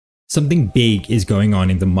Something big is going on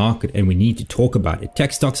in the market and we need to talk about it.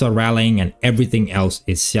 Tech stocks are rallying and everything else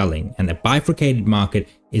is selling, and a bifurcated market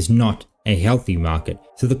is not a healthy market.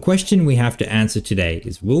 So the question we have to answer today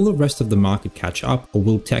is, will the rest of the market catch up or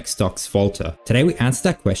will tech stocks falter? Today we answer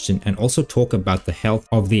that question and also talk about the health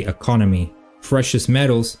of the economy, precious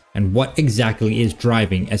metals, and what exactly is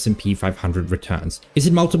driving S&P 500 returns. Is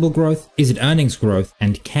it multiple growth? Is it earnings growth?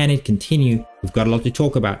 And can it continue? We've got a lot to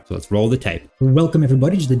talk about, so let's roll the tape. Welcome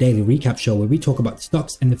everybody to the Daily Recap Show, where we talk about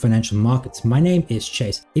stocks and the financial markets. My name is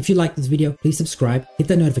Chase. If you like this video, please subscribe, hit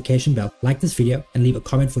that notification bell, like this video, and leave a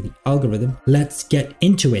comment for the algorithm. Let's get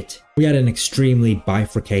into it. We had an extremely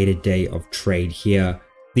bifurcated day of trade here.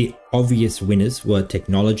 The obvious winners were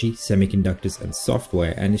technology, semiconductors, and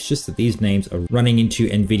software, and it's just that these names are running into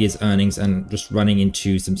Nvidia's earnings and just running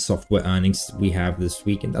into some software earnings we have this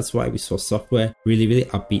week, and that's why we saw software really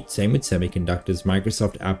upbeat. Same with semiconductors.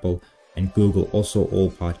 Microsoft, Apple, and Google also all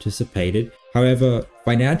participated. However,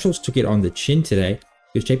 financials took it on the chin today,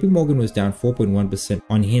 because JP Morgan was down 4.1%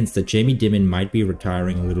 on hints that Jamie Dimon might be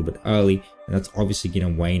retiring a little bit early, and that's obviously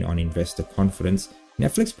going to wane on investor confidence.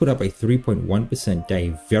 Netflix put up a 3.1%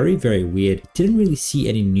 day. Very weird. Didn't really see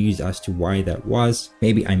any news as to why that was.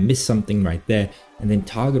 Maybe I missed something right there. And then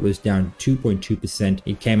Target was down 2.2%.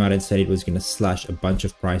 It came out and said it was going to slash a bunch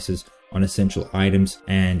of prices on essential items.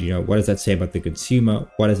 And what does that say about the consumer?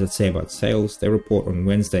 What does that say about sales? They report on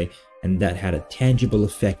Wednesday, and that had a tangible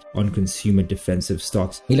effect on consumer defensive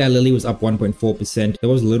stocks. Eli Lilly was up 1.4%. There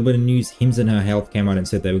was a little bit of news. Hims & Her Health came out and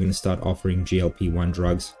said they were going to start offering GLP-1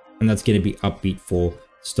 drugs. And that's going to be upbeat for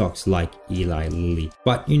stocks like Eli Lilly.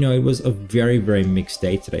 But, it was a very mixed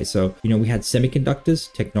day today. So, we had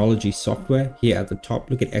semiconductors, technology, software here at the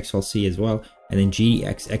top. Look at XLC as well. And then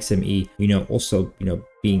GDX, XME, also,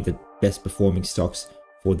 being the best performing stocks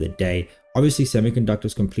for the day. Obviously,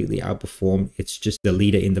 semiconductors completely outperformed. It's just the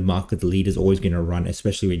leader in the market. The leader is always going to run,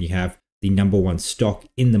 especially when you have the number one stock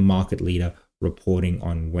in the market leader reporting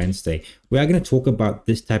on Wednesday. We are going to talk about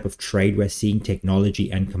this type of trade. We're seeing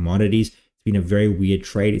technology and commodities. It's been a very weird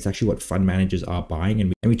trade. It's actually what fund managers are buying,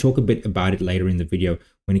 and we talk a bit about it later in the video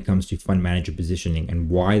when it comes to fund manager positioning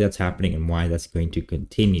and why that's happening and why that's going to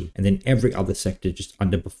continue. And then every other sector just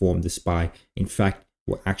underperformed the SPY. In fact,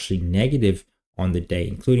 were actually negative on the day,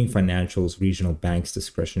 including financials, regional banks,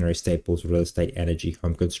 discretionary staples, real estate, energy,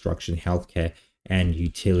 home construction, healthcare, and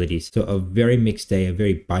utilities. So a very mixed day, a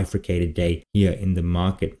very bifurcated day here in the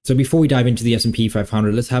market. So before we dive into the S&P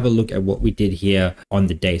 500, let's have a look at what we did here on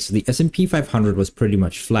the day. So the S&P 500 was pretty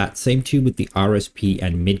much flat. Same too with the RSP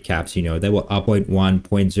and mid caps. They were up 0.1,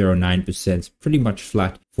 0.09%, pretty much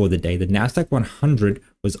flat for the day. The Nasdaq 100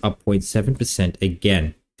 was up 0.7%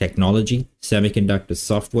 again. Technology, semiconductor,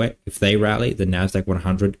 software, if they rally, the Nasdaq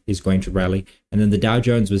 100 is going to rally. And then the Dow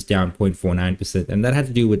Jones was down 0.49%. And that had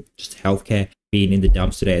to do with just healthcare being in the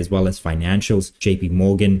dumps today, as well as financials. JP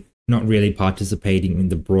Morgan not really participating in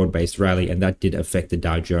the broad-based rally, and that did affect the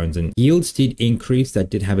Dow Jones. And yields did increase. That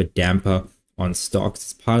did have a damper on stocks.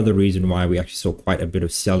 It's part of the reason why we actually saw quite a bit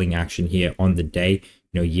of selling action here on the day.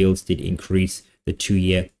 Yields did increase, the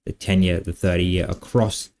 2-year, the 10-year, the 30-year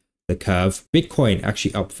across the curve. Bitcoin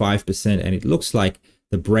actually up 5%, and it looks like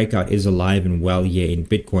the breakout is alive and well here in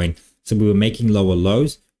Bitcoin. So we were making lower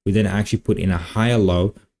lows. We then actually put in a higher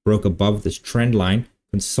low, broke above this trend line,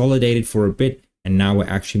 consolidated for a bit, and now we're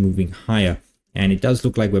actually moving higher. And it does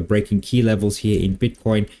look like we're breaking key levels here in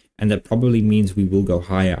Bitcoin, and that probably means we will go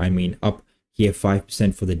higher. I mean, up here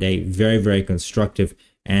 5% for the day. Very constructive.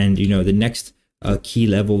 And the next key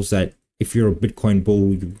levels that, if you're a Bitcoin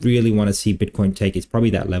bull, you really want to see Bitcoin take, it's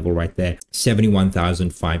probably that level right there,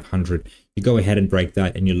 71,500. You go ahead and break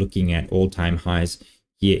that, and you're looking at all-time highs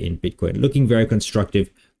here in Bitcoin. Looking very constructive,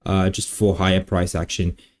 just for higher price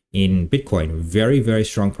action in Bitcoin. Very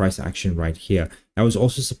strong price action right here. That was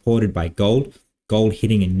also supported by gold. Gold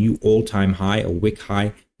hitting a new all-time high, a wick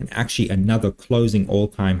high, and actually another closing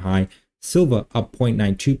all-time high. Silver up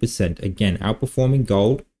 0.92%, again outperforming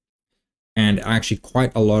gold, and actually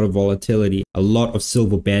quite a lot of volatility. A lot of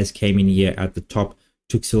silver bears came in here at the top,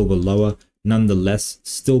 took silver lower. Nonetheless,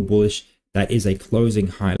 still bullish. That is a closing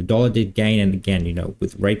high. The dollar did gain, and again,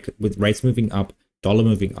 with rates moving up, dollar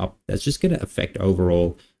moving up, that's just going to affect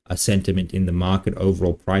overall sentiment in the market,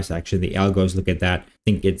 overall price action. The algos look at that,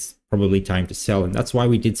 think it's probably time to sell, and that's why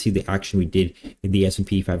we did see the action we did in the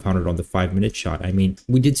S&P 500 on the 5-minute chart. I mean,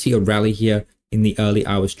 we did see a rally here in the early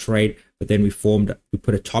hours trade, but then we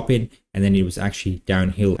put a top in, and then it was actually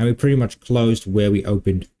downhill, and we pretty much closed where we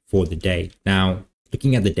opened for the day. Now,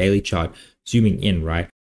 looking at the daily chart, zooming in, right?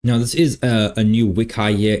 Now, this is a new wick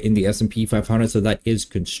high here in the S&P 500, so that is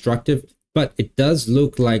constructive. But it does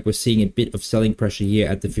look like we're seeing a bit of selling pressure here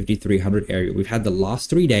at the 5300 area. We've had the last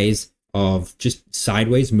 3 days of just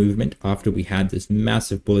sideways movement after we had this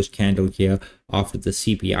massive bullish candle here after the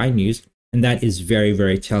CPI news. And that is very,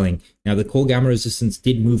 very telling. Now, the call gamma resistance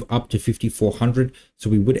did move up to 5400. So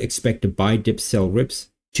we would expect to buy dip, sell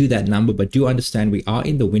rips to that number. But do understand we are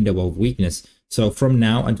in the window of weakness. So from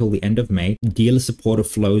now until the end of May, dealer supporter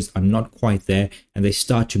flows are not quite there, and they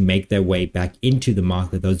start to make their way back into the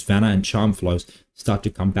market. Those Vanna and Charm flows start to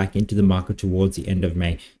come back into the market towards the end of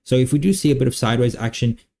May. So if we do see a bit of sideways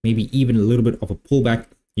action, maybe even a little bit of a pullback,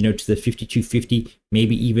 you know, to the 5250,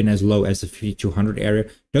 maybe even as low as the 5200 area,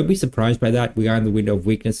 don't be surprised by that. We are in the window of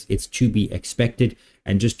weakness. It's to be expected,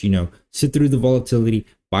 and just, you know, sit through the volatility,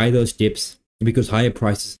 buy those dips, because higher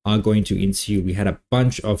prices are going to ensue. We had a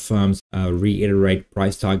bunch of firms reiterate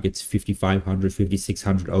price targets 5500,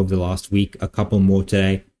 5600 over the last week, a couple more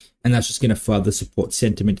today, and that's just going to further support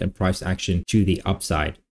sentiment and price action to the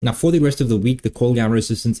upside. Now, for the rest of the week, the call gamma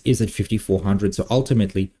resistance is at 5400. So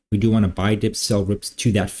ultimately, we do want to buy dips, sell rips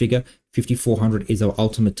to that figure. 5400 is our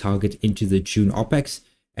ultimate target into the June OPEX.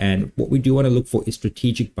 And what we do want to look for is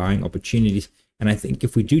strategic buying opportunities. And I think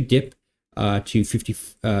if we do dip to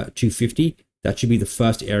 250, that should be the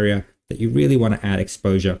first area that you really want to add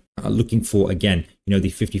exposure. Looking for, again, you know, the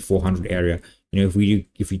 5400 area. You know, if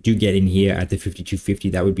we do get in here at the 5250,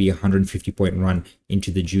 that would be a 150 point run into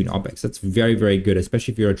the June OPEX. That's very, very good,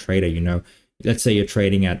 especially if you're a trader. You know, let's say you're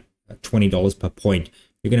trading at $20 per point,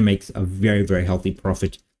 you're going to make a very, very healthy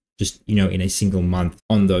profit just, you know, in a single month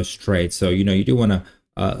on those trades. So, you know, you do want to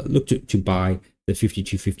look to buy the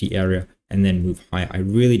 5250 area and then move higher. I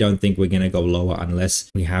really don't think we're going to go lower unless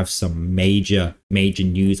we have some major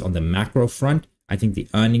news on the macro front. I think the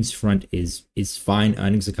earnings front is fine.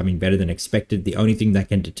 Earnings are coming better than expected. The only thing that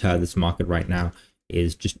can deter this market right now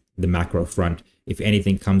is just the macro front. If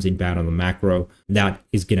anything comes in bad on the macro, that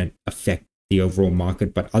is going to affect the overall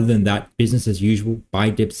market. But other than that, business as usual, buy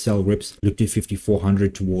dips, sell rips, look to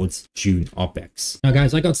 5400 towards June OPEX. Now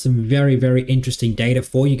guys, I got some very, very interesting data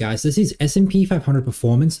for you guys. This is S&P 500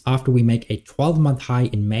 performance after we make a 12-month high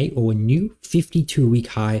in May or a new 52-week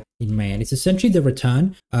high in May. And it's essentially the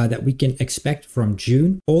return that we can expect from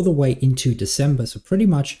June all the way into December. So pretty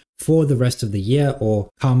much for the rest of the year or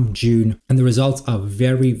come June. And the results are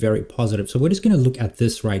very, very positive. So we're just going to look at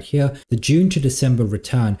this right here, the June to December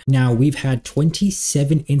return. Now we've had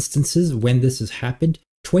 27 instances when this has happened.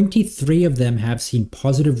 23 of them have seen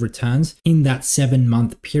positive returns in that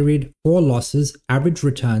 7-month period. 4 losses, average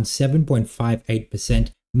return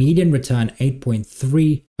 7.58%. Median return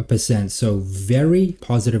 8.3%. So very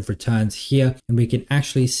positive returns here. And we can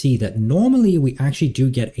actually see that normally we actually do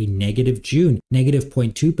get a negative June, negative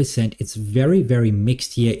 0.2%. It's very, very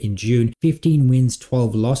mixed here in June, 15 wins,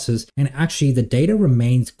 12 losses. And actually the data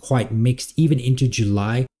remains quite mixed even into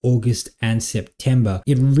July, August, and September.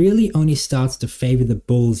 It really only starts to favor the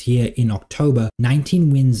bulls here in October, 19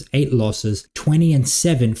 wins, 8 losses, 20 and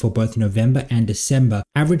 7 for both November and December.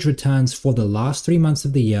 Average returns for the last 3 months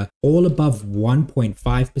of the year, all above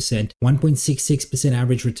 1.5%, 1.66%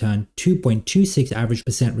 average return, 2.26 average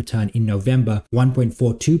percent return in November,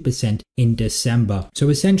 1.42% in December. So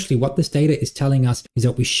essentially what this data is telling us is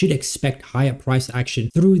that we should expect higher price action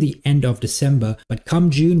through the end of December, but come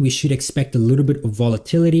June, we should expect a little bit of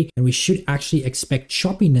volatility, and we should actually expect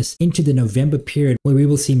choppiness into the November period, where we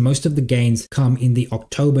will see most of the gains come in the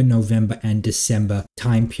October, November, and December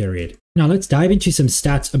time period. Now let's dive into some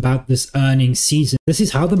stats about this earnings season. This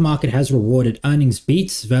is how the market has rewarded earnings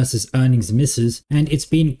beats versus earnings misses, and it's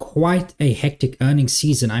been quite a hectic earnings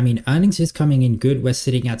season. I mean, earnings is coming in good. We're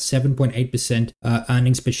sitting at 7.8%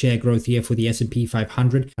 earnings per share growth here for the S&P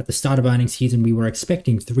 500. At the start of earnings season, we were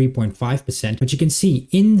expecting 3.5%, but you can see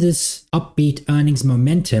in this upbeat earnings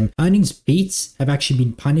momentum, earnings beats have actually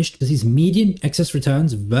been punished. This is median excess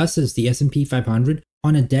returns versus the S&P 500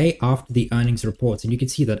 on a day after the earnings reports. And you can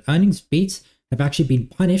see that earnings beats have actually been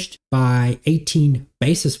punished by 18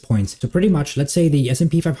 basis points. So pretty much, let's say the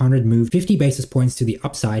S&P 500 moved 50 basis points to the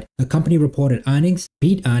upside. A company reported earnings,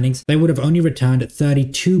 beat earnings, they would have only returned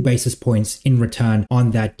 32 basis points in return on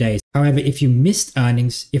that day. However, if you missed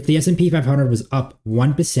earnings, if the S&P 500 was up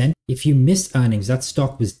 1%, if you missed earnings, that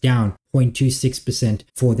stock was down 0.26%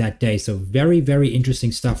 for that day. So very, very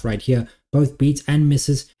interesting stuff right here. Both beats and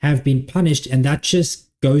misses have been punished, and that just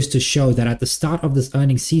goes to show that at the start of this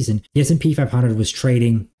earnings season, the S&P 500 was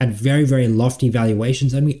trading at very, very lofty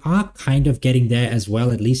valuations, and we are kind of getting there as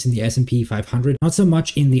well, at least in the S&P 500. Not so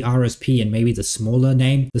much in the RSP and maybe the smaller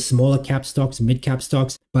name, the smaller cap stocks, mid cap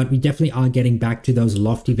stocks, but we definitely are getting back to those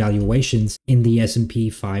lofty valuations in the S&P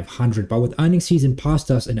 500. But with earnings season past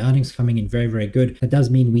us and earnings coming in very, very good, that does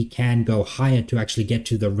mean we can go higher to actually get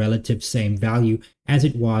to the relative same value as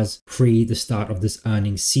it was pre the start of this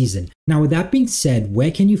earnings season. Now, with that being said,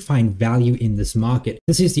 where can you find value in this market?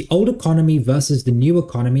 This is the old economy versus the new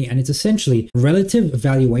economy, and it's essentially relative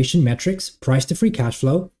valuation metrics, price to free cash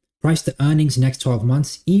flow, price to earnings next 12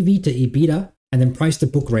 months, EV to EBITDA, and then price to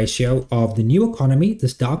book ratio of the new economy,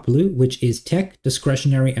 this dark blue, which is tech,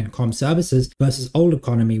 discretionary, and comm services, versus old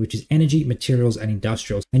economy, which is energy, materials, and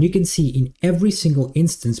industrials. And you can see in every single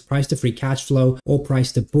instance, price to free cash flow or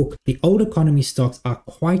price to book, the old economy stocks are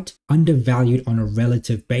quite undervalued on a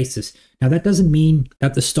relative basis. Now, that doesn't mean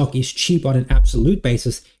that the stock is cheap on an absolute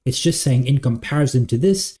basis. It's just saying in comparison to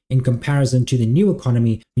this, in comparison to the new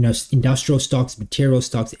economy, industrial stocks, material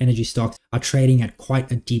stocks, energy stocks are trading at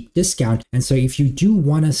quite a deep discount. And so if you do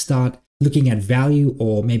want to start looking at value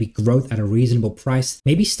or maybe growth at a reasonable price,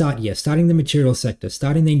 maybe starting the material sector,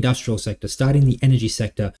 starting the industrial sector, starting the energy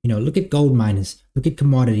sector, look at gold miners, look at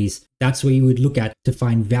commodities. That's where you would look at to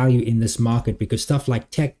find value in this market, because stuff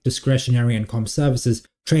like tech, discretionary, and comm services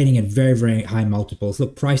trading at very, very high multiples.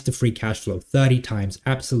 Look, price to free cash flow, 30 times,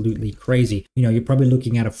 absolutely crazy. You're probably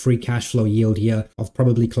looking at a free cash flow yield here of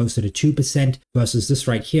probably closer to 2% versus this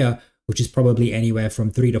right here, which is probably anywhere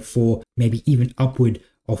from 3 to 4, maybe even upward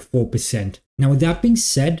of 4%. Now, with that being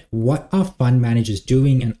said, what are fund managers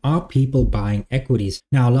doing, and are people buying equities?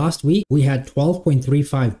 Now, last week, we had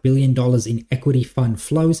 $12.35 billion in equity fund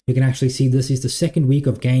flows. You can actually see this is the second week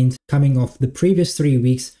of gains coming off the previous 3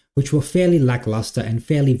 weeks, which were fairly lackluster and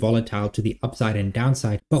fairly volatile to the upside and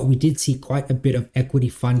downside. But we did see quite a bit of equity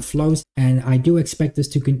fund flows, and I do expect this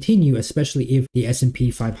to continue, especially if the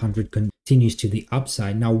S&P 500 continues to the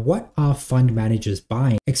upside. Now, what are fund managers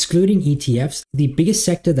buying? Excluding ETFs, the biggest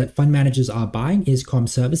sector that fund managers are buying is comm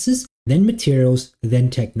services, then materials, then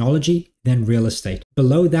technology, then real estate.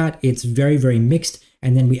 Below that, it's very, very mixed.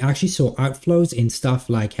 And then we actually saw outflows in stuff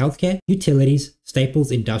like healthcare, utilities,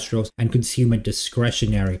 staples, industrials, and consumer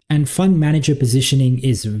discretionary. And fund manager positioning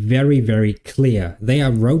is very, very clear. They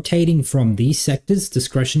are rotating from these sectors,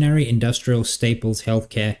 discretionary, industrial, staples,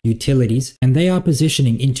 healthcare, utilities, and they are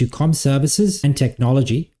positioning into comm services and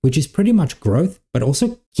technology, which is pretty much growth, but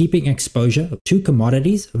also keeping exposure to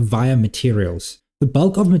commodities via materials. The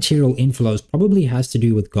bulk of material inflows probably has to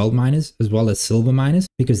do with gold miners as well as silver miners,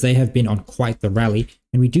 because they have been on quite the rally.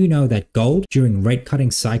 And we do know that gold during rate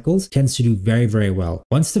cutting cycles tends to do very, very well.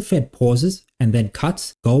 Once the Fed pauses and then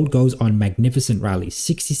cuts, gold goes on magnificent rallies.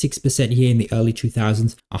 66% here in the early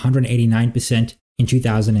 2000s, 189% in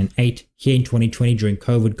 2008. Here in 2020 during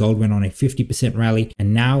COVID, gold went on a 50% rally.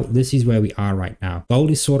 And now this is where we are right now.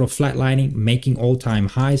 Gold is sort of flatlining, making all-time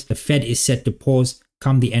highs. The Fed is set to pause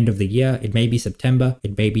come the end of the year. It may be September,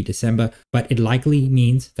 it may be December, but it likely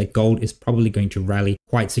means that gold is probably going to rally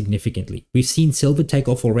quite significantly. We've seen silver take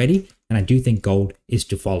off already, and I do think gold is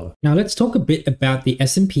to follow. Now let's talk a bit about the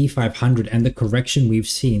S&P 500 and the correction we've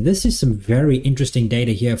seen. This is some very interesting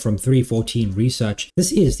data here from 314 Research.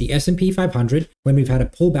 This is the S&P 500 when we've had a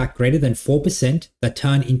pullback greater than 4% that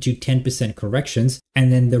turn into 10% corrections,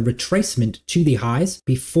 and then the retracement to the highs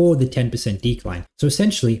before the 10% decline. So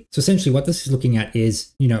essentially what this is looking at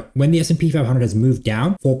is, when the S&P 500 has moved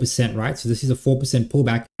down 4%, right? So this is a 4%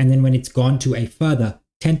 pullback, and then when it's gone to a further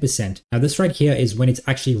 10%. Now this right here is when it's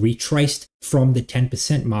actually retraced from the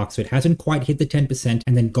 10% mark. So it hasn't quite hit the 10%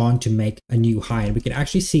 and then gone to make a new high. And we can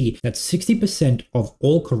actually see that 60% of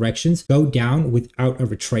all corrections go down without a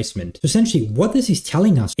retracement. So essentially what this is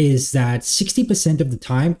telling us is that 60% of the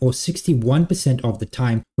time, or 61% of the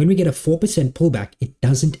time, when we get a 4% pullback, it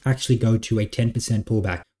doesn't actually go to a 10%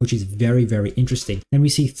 pullback, which is very, very interesting. Then we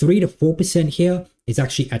see 3 to 4% here is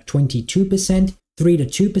actually at 22%. 3 to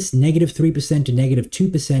 2%, negative 3% to negative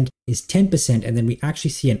 2% is 10. And then we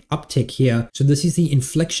actually see an uptick here. So this is the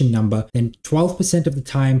inflection number. Then 12% of the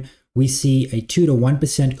time, we see a 2 to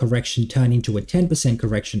 1% correction turn into a 10%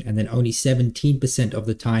 correction. And then only 17% of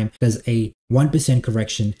the time does a 1%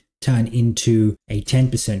 correction turn into a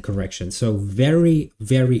 10% correction. So very,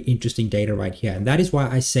 very interesting data right here. And that is why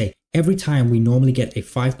I say every time we normally get a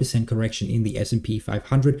 5% correction in the S&P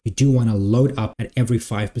 500, you do want to load up at every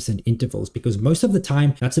 5% intervals, because most of the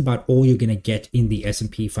time that's about all you're going to get in the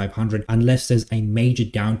S&P 500 unless there's a major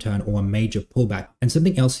downturn or a major pullback. And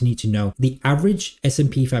something else you need to know, the average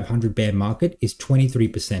S&P 500 bear market is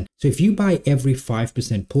 23%. So if you buy every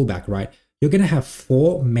 5% pullback, right, you're going to have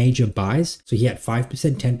 4 major buys. So he had 5%,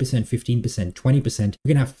 10%, 15%, 20%.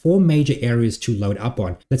 You're going to have 4 major areas to load up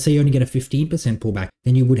on. Let's say you only get a 15% pullback,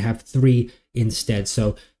 then you would have 3 instead.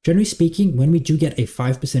 So generally speaking, when we do get a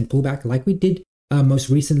 5% pullback, like we did most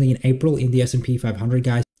recently in April in the S&P 500,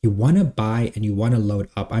 guys, you want to buy and you want to load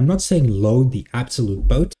up. I'm not saying load the absolute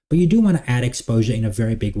boat, but you do want to add exposure in a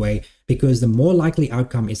very big way, because the more likely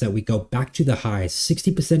outcome is that we go back to the highs.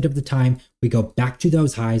 60% of the time, we go back to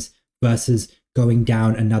those highs versus going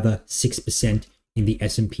down another 6% in the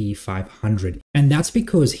S&P 500. And that's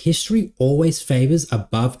because history always favors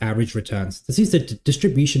above average returns. This is the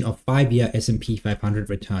distribution of 5-year S&P 500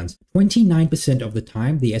 returns. 29% of the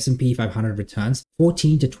time, the S&P 500 returns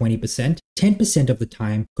 14 to 20%, 10% of the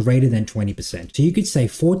time greater than 20%. So you could say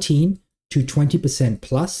 14 to 20%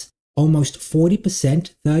 plus. Almost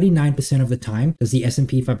 40%, 39% of the time does the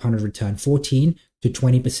S&P 500 return 14 to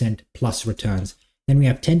 20% plus returns. Then we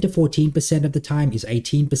have 10 to 14% of the time is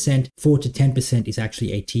 18%, 4 to 10% is actually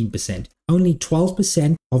 18%. Only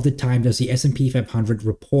 12% of the time does the S&P 500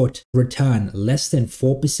 report return less than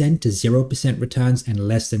 4% to 0% returns and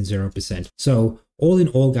less than 0%. So all in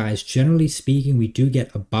all, guys, generally speaking, we do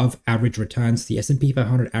get above average returns. The S&P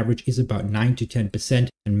 500 average is about 9 to 10%.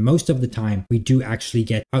 And most of the time, we do actually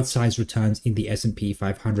get outsized returns in the S&P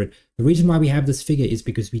 500. The reason why we have this figure is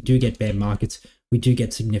because we do get bear markets. We do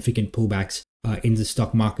get significant pullbacks in the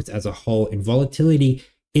stock markets as a whole. And volatility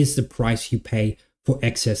is the price you pay for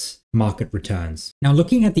excess market returns. Now,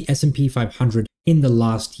 looking at the S&P 500 in the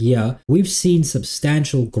last year, we've seen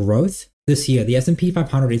substantial growth. This year, the S&P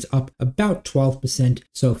 500 is up about 12%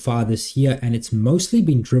 so far this year, and it's mostly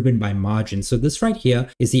been driven by margin. So this right here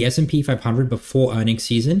is the S&P 500 before earnings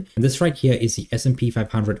season, and this right here is the S&P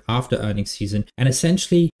 500 after earnings season, and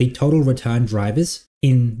essentially the total return drivers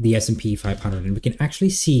in the S&P 500. And we can actually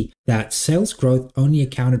see that sales growth only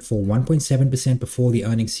accounted for 1.7% before the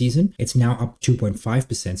earnings season. It's now up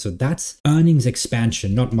 2.5%. So that's earnings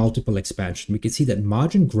expansion, not multiple expansion. We can see that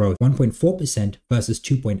margin growth 1.4% versus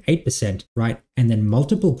 2.8%, right? And then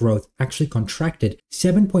multiple growth actually contracted.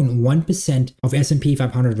 7.1% of S&P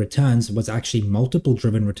 500 returns was actually multiple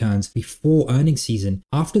driven returns before earnings season.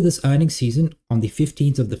 After this earnings season, on the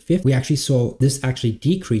 15th of the 5th, we actually saw this actually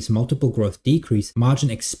decrease, multiple growth decrease, margin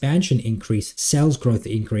expansion increase, sales growth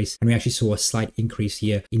increase, and we actually saw a slight increase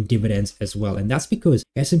here in dividends as well. And that's because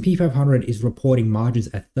S&P 500 is reporting margins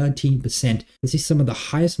at 13%. This is some of the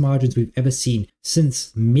highest margins we've ever seen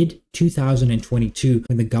since mid-2022,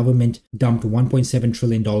 when the government dumped $1.7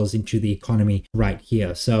 trillion into the economy right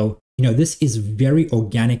here. So, you know, this is very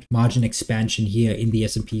organic margin expansion here in the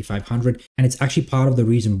S&P 500, and it's actually part of the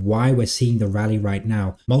reason why we're seeing the rally right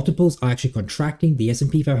now. Multiples are actually contracting, the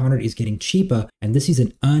S&P 500 is getting cheaper, and this is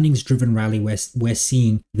an earnings-driven rally we're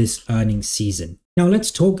seeing this earnings season. Now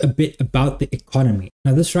let's talk a bit about the economy.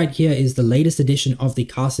 Now this right here is the latest edition of the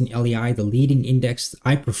Carson LEI, the leading index.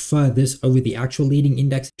 I prefer this over the actual leading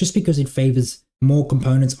index just because it favors more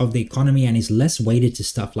components of the economy and is less weighted to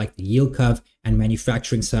stuff like the yield curve and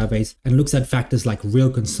manufacturing surveys, and looks at factors like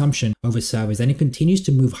real consumption over surveys. And it continues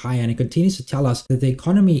to move higher, and it continues to tell us that the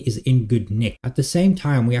economy is in good nick. At the same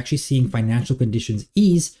time, we're actually seeing financial conditions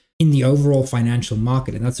ease in the overall financial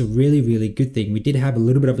market, and that's a really, really good thing. We did have a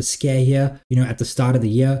little bit of a scare here, you know, at the start of the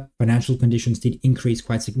year. Financial conditions did increase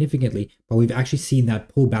quite significantly, but we've actually seen that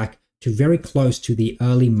pull back to very close to the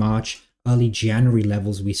early March, early January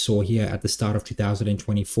levels we saw here at the start of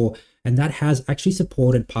 2024. And that has actually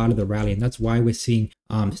supported part of the rally. And that's why we're seeing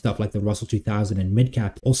stuff like the Russell 2000 and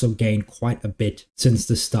midcap also gain quite a bit since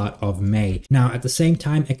the start of May. Now, at the same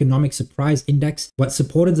time, economic surprise index, what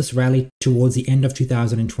supported this rally towards the end of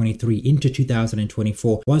 2023 into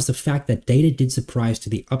 2024 was the fact that data did surprise to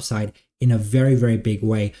the upside in a very, very big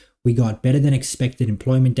way. We got better than expected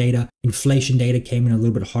employment data. Inflation data came in a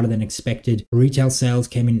little bit hotter than expected. Retail sales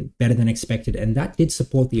came in better than expected, and that did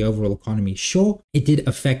support the overall economy. Sure, it did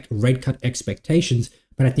affect rate cut expectations,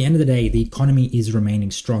 but at the end of the day, the economy is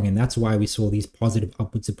remaining strong, and that's why we saw these positive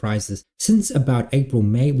upward surprises. Since about April,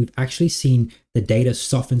 May, we've actually seen the data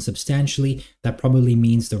soften substantially. That probably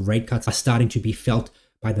means the rate cuts are starting to be felt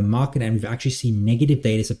by the market, and we've actually seen negative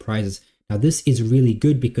data surprises. Now, this is really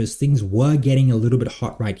good because things were getting a little bit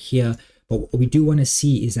hot right here. But what we do want to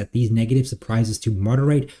see is that these negative surprises to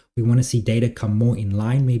moderate. We want to see data come more in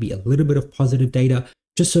line, maybe a little bit of positive data,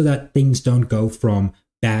 just so that things don't go from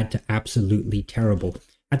bad to absolutely terrible.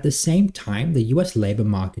 At the same time, the US labor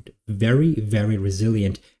market, very, very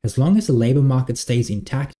resilient. As long as the labor market stays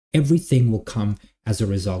intact, everything will come as a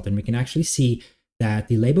result. And we can actually see that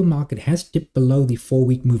the labor market has dipped below the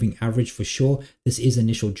 4-week moving average for sure. This is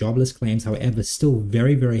initial jobless claims, however, still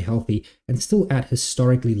very, very healthy and still at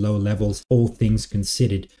historically low levels, all things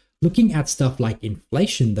considered. Looking at stuff like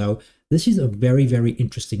inflation though, this is a very, very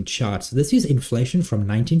interesting chart. So this is inflation from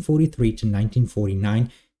 1943 to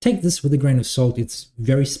 1949. Take this with a grain of salt. It's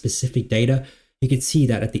very specific data. You can see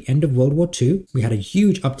that at the end of World War II, we had a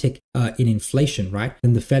huge uptick in inflation, right?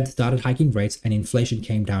 Then the Fed started hiking rates and inflation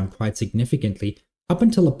came down quite significantly up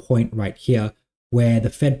until a point right here where the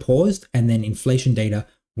Fed paused and then inflation data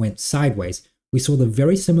went sideways. We saw the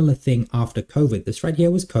very similar thing after COVID. This right here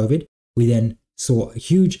was COVID. We then saw a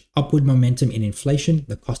huge upward momentum in inflation,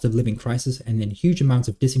 the cost of living crisis, and then huge amounts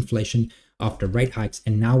of disinflation after rate hikes.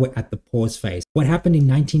 And now we're at the pause phase. What happened in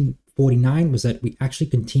 1949 was that we actually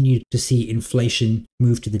continued to see inflation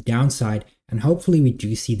move to the downside. And hopefully we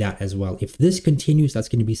do see that as well. If this continues, that's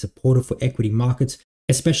going to be supportive for equity markets,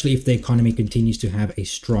 especially if the economy continues to have a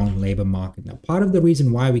strong labor market. Now, part of the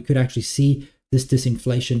reason why we could actually see this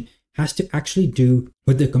disinflation has to actually do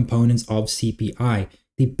with the components of CPI.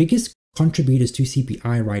 The biggest contributors to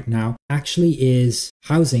CPI right now actually is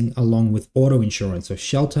housing along with auto insurance, so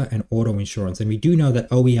shelter and auto insurance. And we do know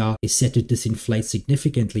that OER is set to disinflate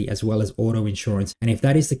significantly as well as auto insurance. And if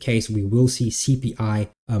that is the case, we will see CPI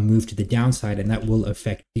move to the downside, and that will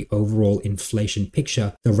affect the overall inflation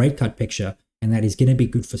picture, the rate cut picture. And that is going to be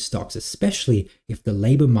good for stocks, especially if the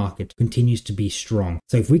labor market continues to be strong.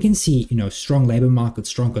 So if we can see, strong labor market,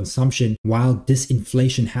 strong consumption, while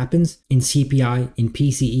disinflation happens in CPI, in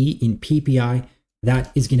PCE, in PPI,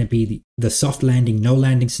 that is going to be the soft landing, no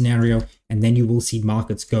landing scenario. And then you will see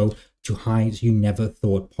markets go to highs you never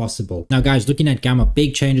thought possible. Now guys, looking at gamma,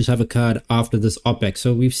 big changes have occurred after this OPEC.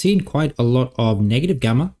 So we've seen quite a lot of negative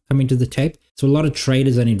gamma coming to the tape. So a lot of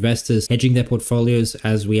traders and investors hedging their portfolios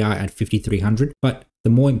as we are at 5,300. But the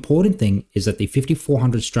more important thing is that the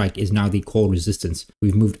 5,400 strike is now the core resistance.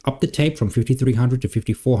 We've moved up the tape from 5,300 to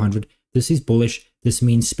 5,400. This is bullish. This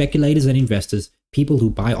means speculators and investors, people who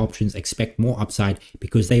buy options, expect more upside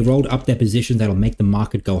because they rolled up their positions that'll make the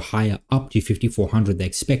market go higher up to 5,400. They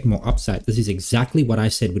expect more upside. This is exactly what I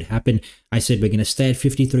said would happen. I said we're going to stay at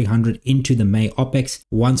 5,300 into the May OPEX.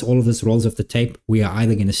 Once all of this rolls off the tape, we are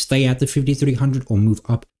either going to stay at the 5,300 or move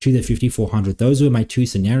up to the 5,400. Those were my two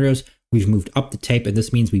scenarios. We've moved up the tape, and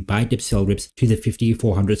this means we buy dip, sell rips to the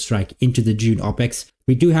 5,400 strike into the June OPEX.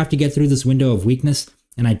 We do have to get through this window of weakness,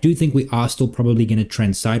 and I do think we are still probably going to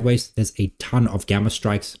trend sideways. There's a ton of gamma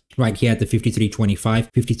strikes right here at the 53.25,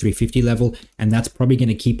 53.50 level, and that's probably going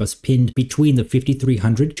to keep us pinned between the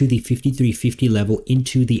 5,300 to the 53.50 level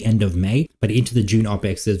into the end of May. But into the June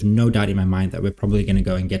OPEX, there's no doubt in my mind that we're probably going to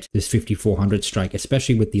go and get this 5,400 strike,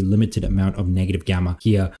 especially with the limited amount of negative gamma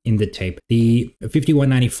here in the tape. The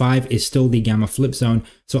 51.95 is still the gamma flip zone.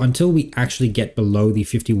 So until we actually get below the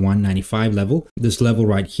 51.95 level, this level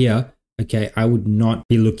right here, okay, I would not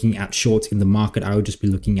be looking at shorts in the market. I would just be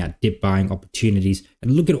looking at dip buying opportunities.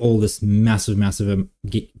 And look at all this massive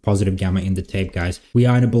positive gamma in the tape, guys. We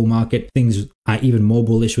are in a bull market. Things are even more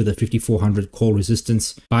bullish with a 5,400 call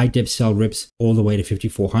resistance. Buy dip, sell rips all the way to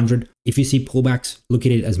 5,400. If you see pullbacks, look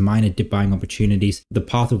at it as minor dip buying opportunities. The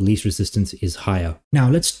path of least resistance is higher.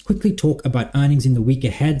 Now, let's quickly talk about earnings in the week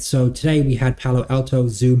ahead. So today we had Palo Alto,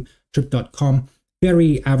 Zoom, Trip.com.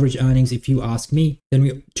 Very average earnings if you ask me.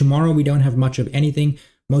 Then tomorrow we don't have much of anything,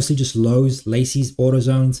 mostly just Lowe's, Lacey's,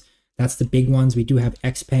 AutoZones. That's the big ones. We do have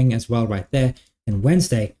XPeng as well right there. And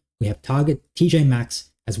Wednesday we have Target, TJ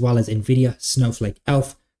Maxx, as well as Nvidia, Snowflake,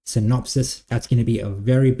 Elf, Synopsys. That's going to be a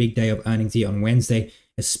very big day of earnings here on Wednesday,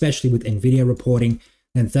 especially with Nvidia reporting.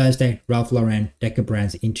 Then Thursday, Ralph Lauren, Deca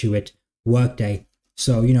Brands, Intuit, Workday.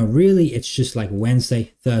 So, really it's just like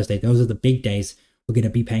Wednesday, Thursday. Those are the big days we're going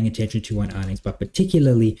to be paying attention to on earnings, but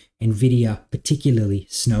particularly Nvidia, particularly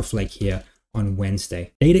Snowflake here on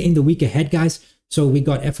Wednesday. Data in the week ahead, guys. So we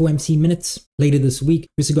got FOMC minutes later this week.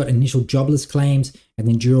 We also got initial jobless claims and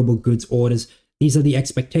then durable goods orders. These are the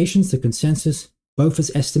expectations, the consensus, both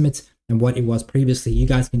as estimates and what it was previously. You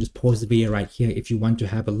guys can just pause the video right here if you want to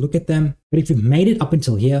have a look at them. But if you've made it up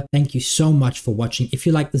until here, thank you so much for watching. If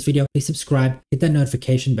you like this video, please subscribe, hit that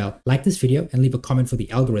notification bell, like this video, and leave a comment for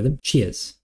the algorithm. Cheers.